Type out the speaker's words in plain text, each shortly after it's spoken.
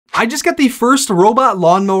I just got the first robot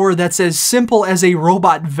lawnmower that's as simple as a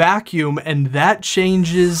robot vacuum, and that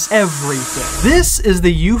changes everything. This is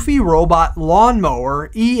the Eufy Robot Lawnmower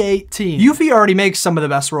E18. Eufy already makes some of the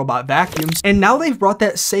best robot vacuums, and now they've brought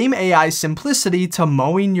that same AI simplicity to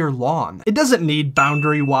mowing your lawn. It doesn't need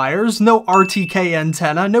boundary wires, no RTK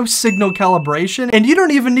antenna, no signal calibration, and you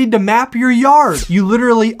don't even need to map your yard. You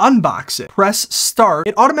literally unbox it, press start.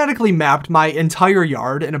 It automatically mapped my entire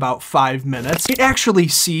yard in about 5 minutes. It actually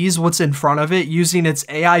sees what's in front of it using its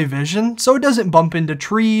AI vision, so it doesn't bump into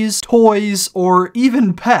trees, toys, or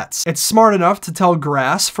even pets. It's smart enough to tell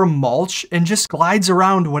grass from mulch and just glides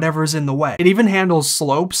around whatever's in the way. It even handles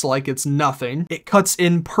slopes like it's nothing. It cuts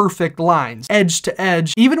in perfect lines, edge to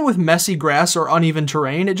edge. Even with messy grass or uneven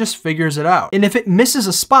terrain, it just figures it out. And if it misses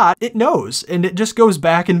a spot, it knows, and it just goes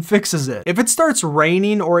back and fixes it. If it starts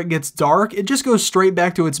raining or it gets dark, it just goes straight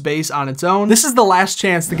back to its base on its own. This is the last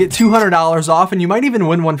chance to get $200 off, and you might even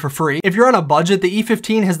win one for free. If you're on a budget, the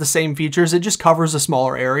E15 has the same features, it just covers a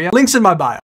smaller area. Links in my bio.